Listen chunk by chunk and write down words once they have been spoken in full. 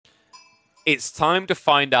It's time to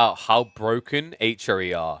find out how broken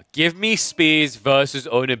HRE are. Give me Spears versus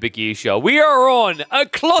Ona Bagisha. We are on a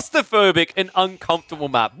claustrophobic and uncomfortable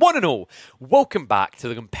map. One and all, welcome back to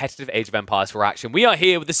the competitive Age of Empires for action. We are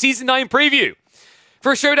here with the Season 9 preview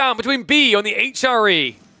for a showdown between B on the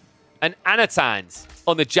HRE and Anatand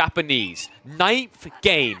on the Japanese. 9th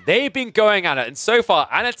game. They've been going at it, and so far,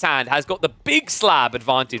 Anatand has got the big slab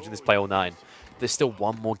advantage in this play all 9. There's still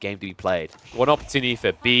one more game to be played. One opportunity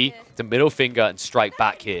for B to middle finger and strike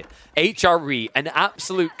back here. HRE, an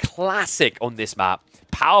absolute classic on this map.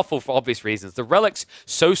 Powerful for obvious reasons. The relics,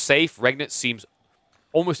 so safe, Regnant seems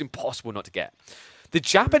almost impossible not to get. The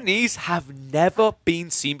Japanese have never been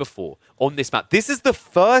seen before on this map. This is the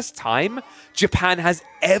first time Japan has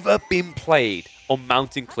ever been played on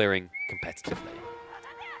mountain clearing competitively.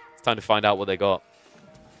 It's time to find out what they got.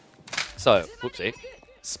 So, whoopsie.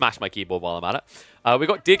 Smash my keyboard while I'm at it. We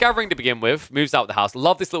got Deer Gathering to begin with. Moves out the house.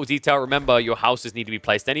 Love this little detail. Remember, your houses need to be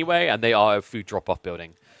placed anyway, and they are a food drop-off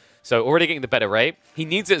building. So already getting the better rate. He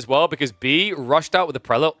needs it as well because B rushed out with the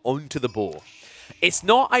Prelate onto the boar. It's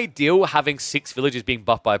not ideal having 6 villages being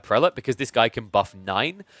buffed by a Prelate because this guy can buff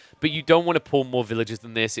 9, but you don't want to pull more villages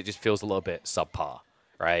than this. It just feels a little bit subpar,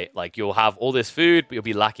 right? Like, you'll have all this food, but you'll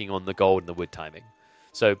be lacking on the gold and the wood timing.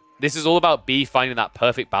 So this is all about B finding that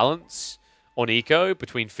perfect balance on eco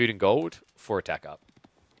between food and gold for attack up.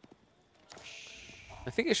 I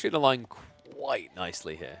think it should align quite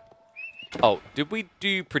nicely here. Oh, did we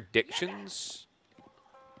do predictions?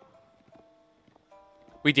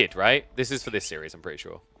 We did, right? This is for this series, I'm pretty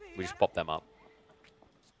sure. We just popped them up.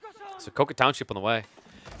 So Coca Township on the way.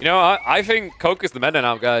 You know, I think Coke is the meta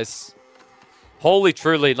now, guys. Holy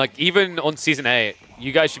truly, like even on Season 8,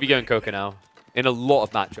 you guys should be going Coca now in a lot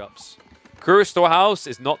of matchups. Kura Storehouse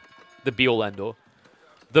is not the be-all end-all.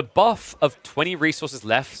 The buff of 20 resources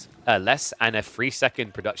less and a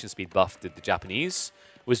 3-second production speed buff to the Japanese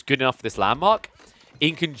was good enough for this landmark,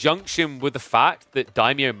 in conjunction with the fact that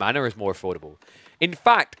Daimyo Mana is more affordable. In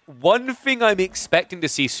fact, one thing I'm expecting to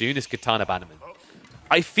see soon is Katana Bannerman.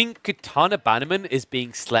 I think Katana Bannerman is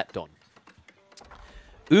being slept on.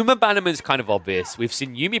 Uma Bannerman is kind of obvious. We've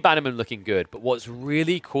seen Yumi Bannerman looking good, but what's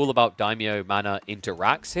really cool about Daimyo Mana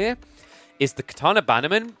interacts here is the Katana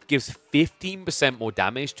Bannerman gives 15% more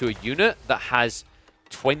damage to a unit that has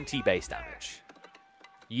 20 base damage.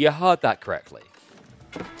 You heard that correctly.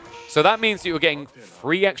 So that means that you're getting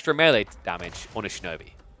 3 extra melee damage on a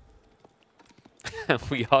Shinobi.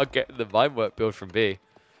 We are getting the Meinwerk build from B.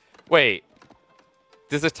 Wait,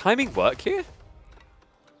 does the timing work here?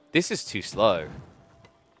 This is too slow.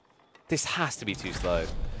 This has to be too slow.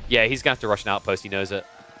 Yeah, he's going to have to rush an outpost. He knows it.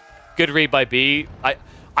 Good read by B.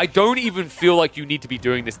 I don't even feel like you need to be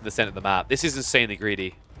doing this in the center of the map. This is insanely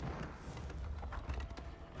greedy.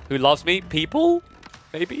 Who loves me? People?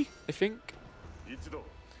 Maybe, I think.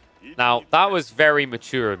 Now, that was very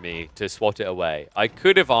mature of me to swat it away. I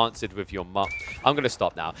could have answered with your mum. I'm going to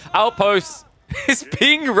stop now. Outpost is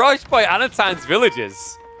being rushed by Anatand's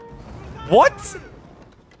villagers. What?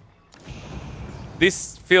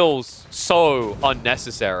 This feels so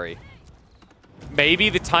unnecessary. Maybe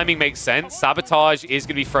the timing makes sense. Sabotage is going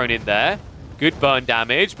to be thrown in there. Good burn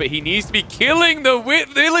damage, but he needs to be killing the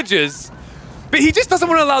villagers. But he just doesn't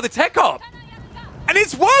want to allow the tech up. And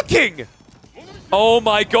it's working! Oh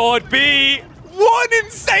my god, B! What an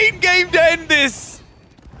insane game to end this!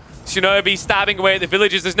 Shinobi stabbing away at the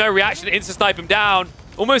villagers. There's no reaction to insta-snipe him down.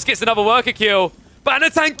 Almost gets another worker kill. But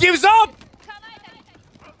Anatand gives up!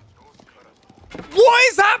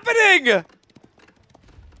 What is happening?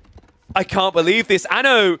 I can't believe this.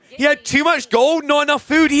 Anno, he had too much gold, not enough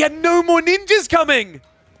food. He had no more ninjas coming.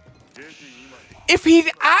 If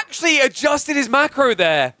he'd actually adjusted his macro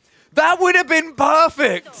there, that would have been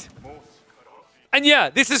perfect. And yeah,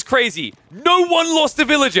 this is crazy. No one lost a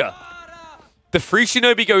villager. The free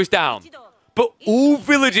Shinobi goes down. But all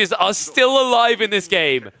villagers are still alive in this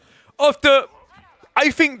game. After,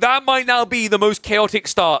 I think that might now be the most chaotic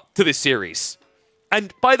start to this series.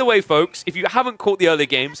 And by the way, folks, if you haven't caught the early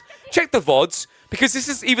games, check the VODs, because this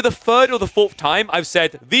is either the 3rd or the 4th time I've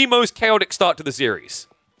said the most chaotic start to the series.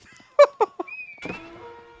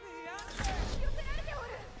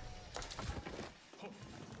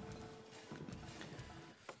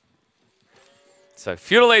 So,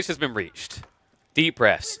 feudal age has been reached. Deep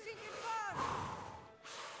breaths.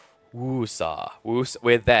 Woosa. Woosa.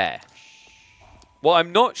 We're there. What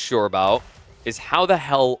I'm not sure about is how the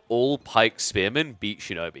hell all Pike Spearmen beat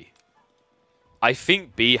Shinobi. I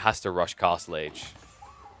think B has to rush Castle Age.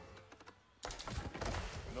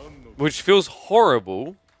 Which feels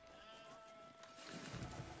horrible.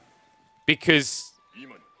 Because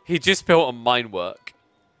he just built a Meinwerk.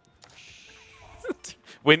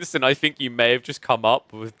 Winston, I think you may have just come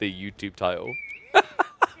up with the YouTube title.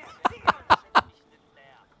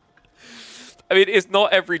 I mean, it's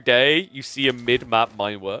not every day you see a mid-map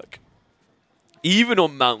Meinwerk. Even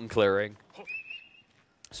on mountain clearing.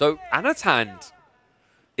 So, Anatan,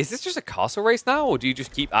 is this just a castle race now, or do you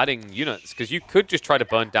just keep adding units? Because you could just try to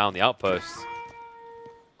burn down the outposts.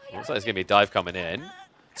 Looks like there's going to be a dive coming in.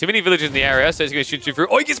 Too many villagers in the area, so he's going to shoot you through.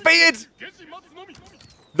 Oh, he gets baited!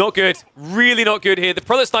 Not good. Really not good here. The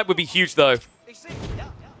prelate snipe would be huge, though. If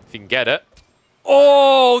you can get it.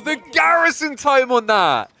 Oh, the garrison time on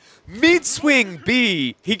that! Mid-swing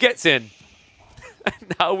B, he gets in.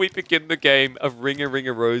 And now we begin the game of Ring of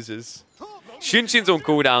Roses. Shunshin's on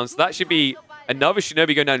cooldown, so that should be another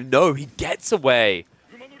Shinobi going down. No, he gets away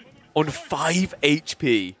on 5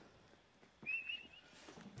 HP.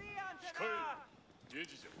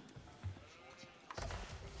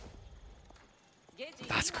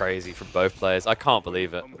 That's crazy from both players. I can't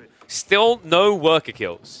believe it. Still no worker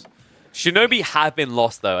kills. Shinobi have been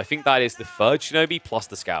lost, though. I think that is the third Shinobi plus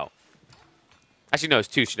the scout. Actually, no, it's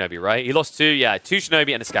 2 Shinobi, right? He lost 2, yeah, 2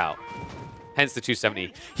 Shinobi and a scout. Hence the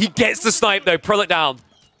 270. He gets the snipe, though. Prelate down.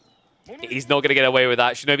 He's not going to get away with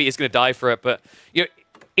that. Shinobi is going to die for it, but you know,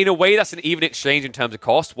 in a way, that's an even exchange in terms of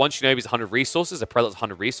cost. One Shinobi is 100 resources, a Prelate's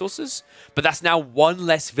 100 resources, but that's now one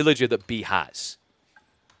less villager that B has.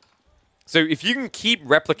 So if you can keep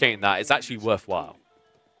replicating that, it's actually worthwhile.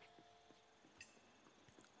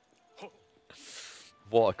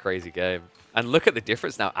 What a crazy game. And look at the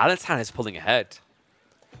difference now. Anatan is pulling ahead.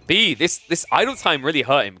 B, this idle time really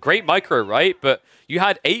hurt him. Great micro, right? But you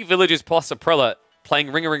had 8 villagers plus a prelate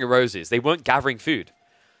playing Ring of Roses. They weren't gathering food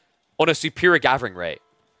on a superior gathering rate.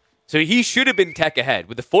 So he should have been tech ahead.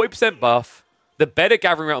 With the 40% buff, the better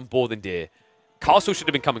gathering rate on board than Deer. Castle should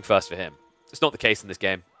have been coming first for him. It's not the case in this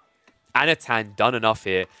game. Anatan done enough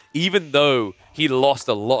here, even though he lost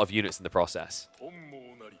a lot of units in the process.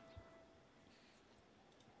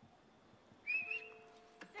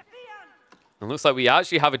 It looks like we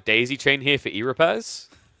actually have a daisy chain here for E-repairs.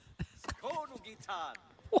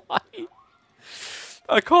 Why?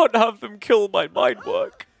 I can't have them kill my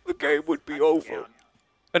Meinwerk. The game would be over.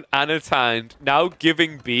 And Anatan now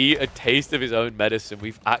giving B a taste of his own medicine.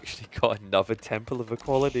 We've actually got another Temple of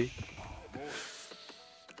Equality.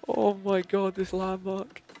 Oh my god, this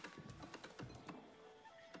landmark.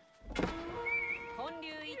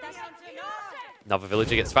 Another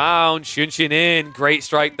villager gets found. Shunshin in. Great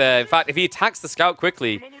strike there. In fact, if he attacks the scout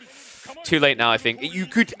quickly... Too late now, I think. You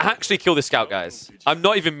could actually kill the scout, guys. I'm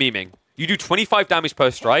not even memeing. You do 25 damage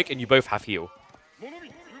per strike, and you both have heal.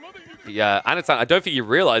 Yeah, Anatan, I don't think he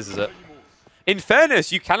realizes it. In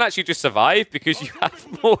fairness, you can actually just survive because you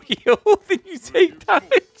have more heal than you take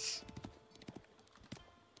damage.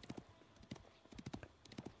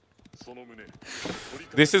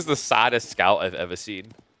 This is the saddest scout I've ever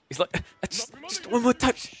seen. He's like, just one more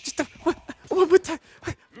touch. Just one more touch.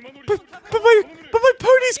 But my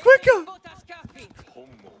pony's quicker.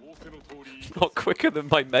 Not quicker than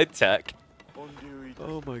my med tech.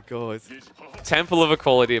 Oh my god. Temple of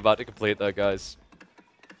Equality about to complete though, guys.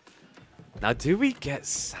 Now, do we get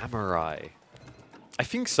Samurai? I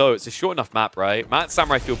think so. It's a short enough map, right? Mount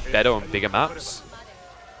Samurai feel better on bigger maps.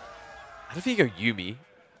 I don't think you go Yumi.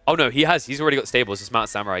 Oh no, he has. He's already got stables. It's Mount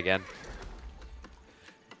Samurai again.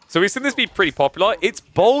 So we've seen this be pretty popular. It's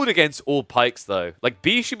bold against all pikes, though. Like,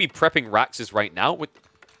 B should be prepping Raxus right now.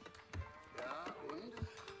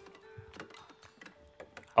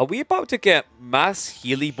 Are we about to get mass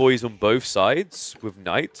Healy boys on both sides with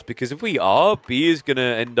Knights? Because if we are, B is going to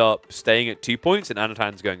end up staying at 2 points and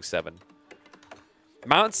Anatan's going 7.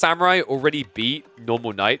 Mount Samurai already beat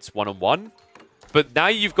normal Knights one-on-one. But now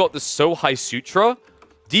you've got the Sohai Sutra,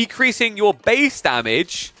 decreasing your base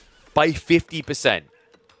damage by 50%.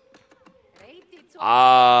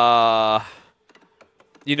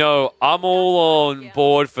 You know, I'm all on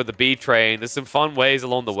board for the B train. There's some fun ways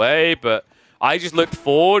along the way, but I just looked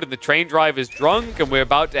forward and the train driver's drunk and we're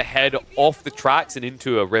about to head off the tracks and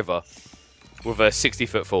into a river with a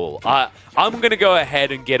 60-foot fall. I'm going to go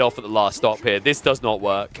ahead and get off at the last stop here. This does not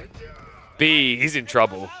work. B, he's in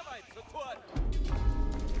trouble.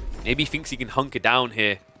 Maybe he thinks he can hunker down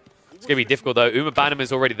here. It's going to be difficult, though. Uma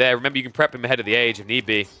Bannerman's already there. Remember, you can prep him ahead of the age if need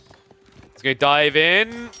be. He's going to dive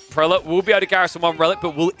in. Prelate will be able to garrison one relic,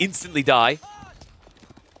 but will instantly die.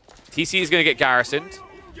 TC is going to get garrisoned.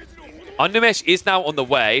 Undermesh is now on the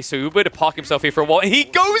way, so he'll be able to park himself here for a while. And he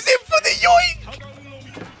goes in for the yoink!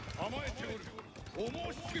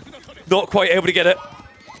 Not quite able to get it.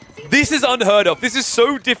 This is unheard of. This is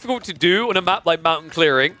so difficult to do on a map like Mountain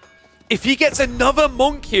Clearing. If he gets another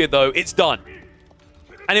monk here, though, it's done.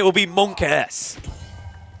 And it will be Monk-S.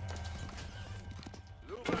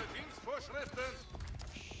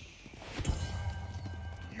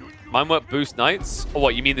 Meinwerk boost knights? Or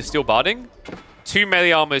what, you mean the steel barding? 2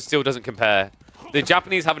 melee armor still doesn't compare. The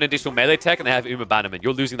Japanese have an additional melee tech and they have Bannerman.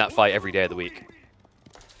 You're losing that fight every day of the week.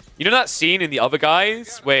 You know that scene in The Other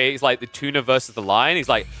Guys where it's like the tuna versus the lion? He's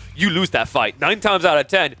like, you lose that fight. 9 times out of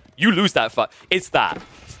 10, you lose that fight. It's that.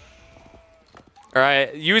 All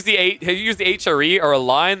right, use the HRE or a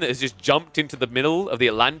lion that has just jumped into the middle of the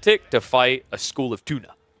Atlantic to fight a school of tuna.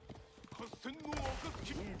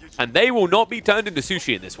 And they will not be turned into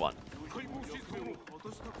sushi in this one.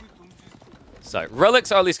 So,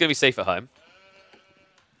 relics are at least going to be safe at home.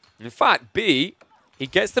 In fact, B, he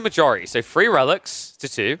gets the majority. So 3 relics to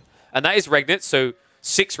 2. And that is Regnant, so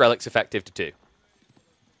 6 relics effective to 2.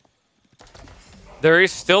 There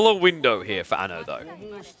is still a window here for Anno, though.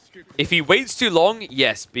 If he waits too long,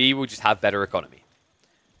 yes, B will just have better economy.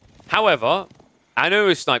 However, Anno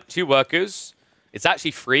has sniped 2 workers. It's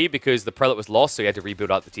actually free because the prelate was lost, so he had to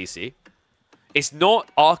rebuild out the TC. It's not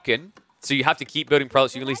Arcan, so you have to keep building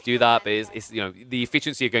prelates. You can at least do that, but it's you know, the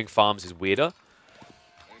efficiency of going farms is weirder.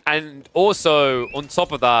 And also, on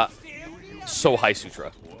top of that, so high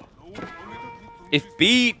Sutra. If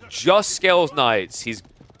B just scales knights, he's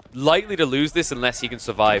likely to lose this unless he can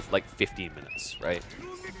survive like 15 minutes, right?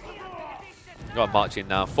 Got to march in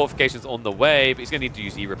now. Fortification's on the way, but he's going to need to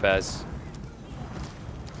use E-repairs.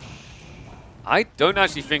 I don't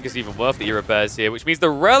actually think it's even worth the E-repairs here, which means the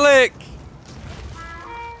relic!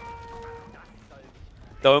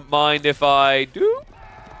 Don't mind if I do.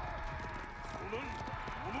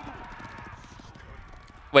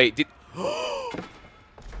 Wait, did...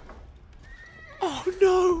 Oh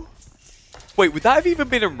no! Wait, would that have even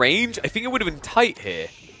been in range? I think it would have been tight here.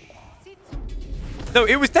 No,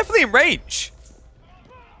 it was definitely in range.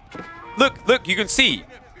 Look, you can see.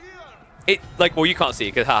 It, like, well, you can't see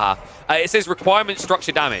it, because haha. It says requirement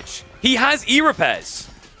structure damage. He has E-repairs.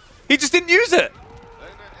 He just didn't use it.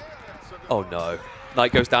 Oh no.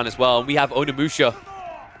 Knight goes down as well, and we have Onimusha.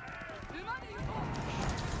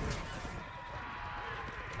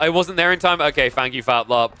 I wasn't there in time. Okay, thank you,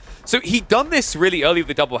 Fatlop. So he done this really early with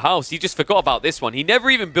the double house. He just forgot about this one. He never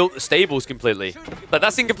even built the stables completely. But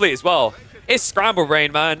that's incomplete as well. It's scramble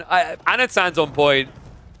brain, man. Anatan's on point.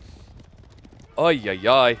 Ay, ay,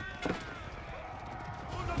 ay.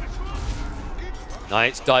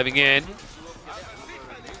 Knights diving in.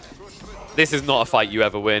 This is not a fight you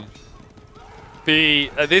ever win. B,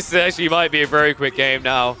 this actually might be a very quick game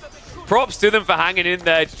now. Props to them for hanging in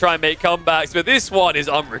there to try and make comebacks, but this one is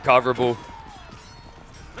unrecoverable.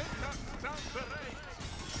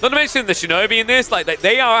 Not to mention the Shinobi in this, like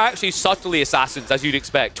they are actually subtly assassins, as you'd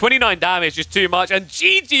expect. 29 damage is too much, and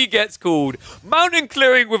GG gets called. Mountain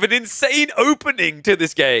clearing with an insane opening to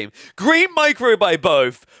this game. Great micro by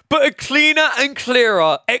both, but a cleaner and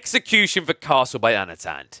clearer execution for Castle by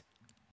Anatan.